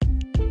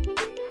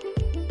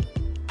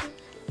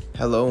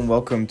Hello and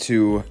welcome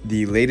to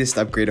the latest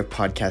upgrade of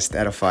Podcast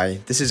Edify.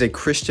 This is a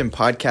Christian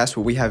podcast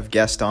where we have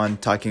guests on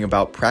talking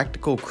about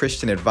practical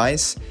Christian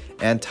advice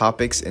and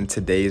topics in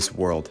today's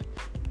world.